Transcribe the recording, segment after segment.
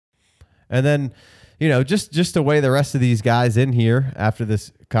And then, you know, just to weigh the rest of these guys in here after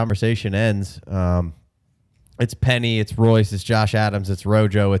this conversation ends, it's Penny, it's Royce, it's Josh Adams, it's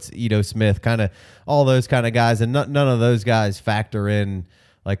Rojo, it's Ito Smith, kind of all those kind of guys. And none of those guys factor in.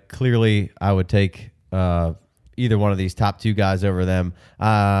 Like, clearly, I would take either one of these top two guys over them.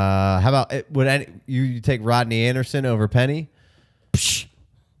 How about you take Rodney Anderson over Penny? Psh,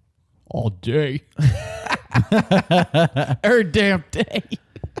 all day. Every damn day.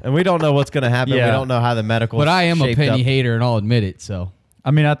 And we don't know what's going to happen. Yeah. We don't know how the medical. But I am a Penny hater, and I'll admit it. So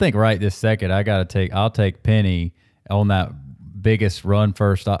I mean, I think right this second, I'll take Penny on that biggest run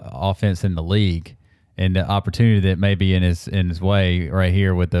first offense in the league, and the opportunity that may be in his way right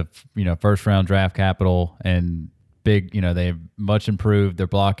here with the first round draft capital and big. They've much improved. They're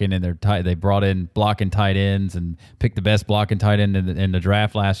blocking and they're tight. They brought in blocking tight ends and picked the best blocking tight end in the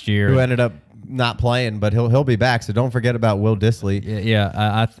draft last year. Who ended up not playing, but he'll be back. So don't forget about Will Dissly.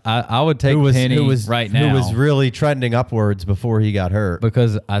 Yeah, I would take Penny right now. Who was really trending upwards before he got hurt.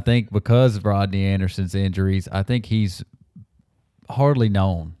 Because of Rodney Anderson's injuries, I think he's hardly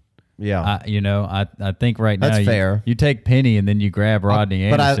known. Yeah, I think right now that's fair. You take Penny and then you grab Rodney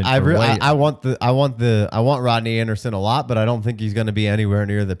Anderson. But I want Rodney Anderson a lot, but I don't think he's going to be anywhere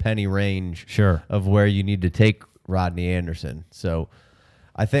near the Penny range. Sure. Of where you need to take Rodney Anderson. So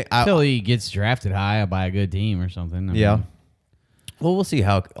I think until he gets drafted high by a good team or something. I mean, well, we'll see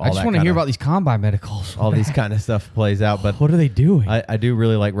how. I just want to hear about these combine medicals. All these kind of stuff plays out. But what are they doing? I do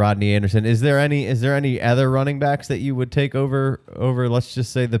really like Rodney Anderson. Is there any other running backs that you would take over? Let's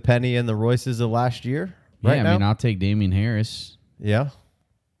just say the Penny and the Royces of last year. Yeah, right now? I mean, I'll take Damian Harris. Yeah,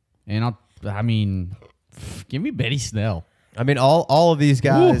 and give me Benny Snell. I mean, all of these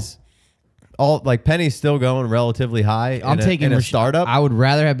guys. Like Penny's still going relatively high. I'm taking a startup. I would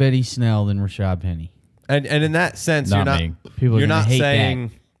rather have Benny Snell than Rashaad Penny. And in that sense, Not you're not. me. You're not saying.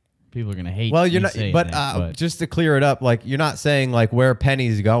 That. People are gonna hate. Well, you're not. But just to clear it up, like you're not saying like where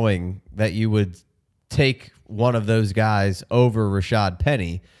Penny's going that you would take one of those guys over Rashaad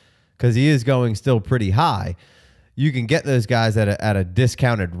Penny because he is going still pretty high. You can get those guys at a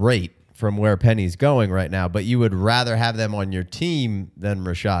discounted rate from where Penny's going right now, but you would rather have them on your team than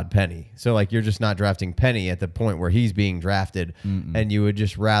Rashaad Penny. So like you're just not drafting Penny at the point where he's being drafted, and you would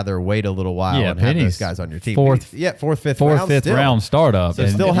just rather wait a little while and have those guys on your team. Fourth, fifth round startup. So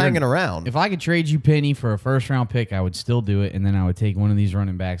still hanging around. If I could trade you Penny for a first-round pick, I would still do it, and then I would take one of these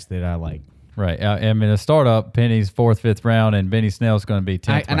running backs that I like. Right. I mean, a startup, Penny's 4th, 5th round, and Benny Snell's going to be 10th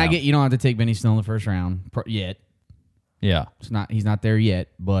round. And I get you don't have to take Benny Snell in the first round yet. Yeah. He's not there yet,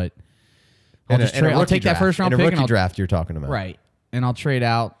 but I'll take that first round pick. In a rookie draft you're talking about. Right. And I'll trade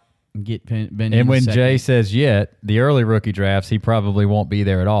out and get Benny. And when Jay says yet, the early rookie drafts, he probably won't be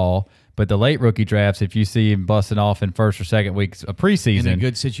there at all. But the late rookie drafts, if you see him busting off in first or second weeks of preseason. In a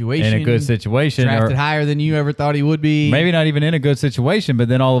good situation. Drafted higher than you ever thought he would be. Maybe not even in a good situation, but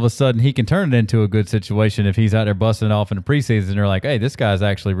then all of a sudden he can turn it into a good situation if he's out there busting off in the preseason. And they're like, hey, this guy's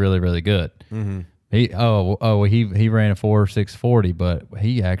actually really, really good. Mm-hmm. He ran a 4.640, but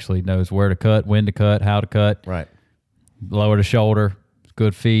he actually knows where to cut, when to cut, how to cut. Right. Lower the shoulder,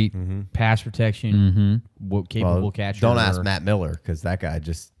 good feet, pass protection, capable catcher. Don't ask Matt Miller because that guy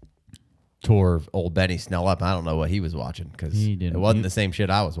just tore old Benny Snell up. I don't know what he was watching because it wasn't the same shit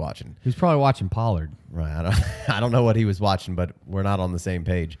I was watching. He was probably watching Pollard. Right. I don't know what he was watching, but we're not on the same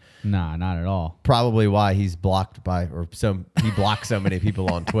page. Nah, not at all. Probably why he's blocked he blocks so many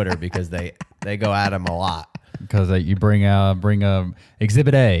people on Twitter because they go at him a lot. Because you bring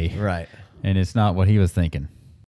Exhibit A. Right. And it's not what he was thinking.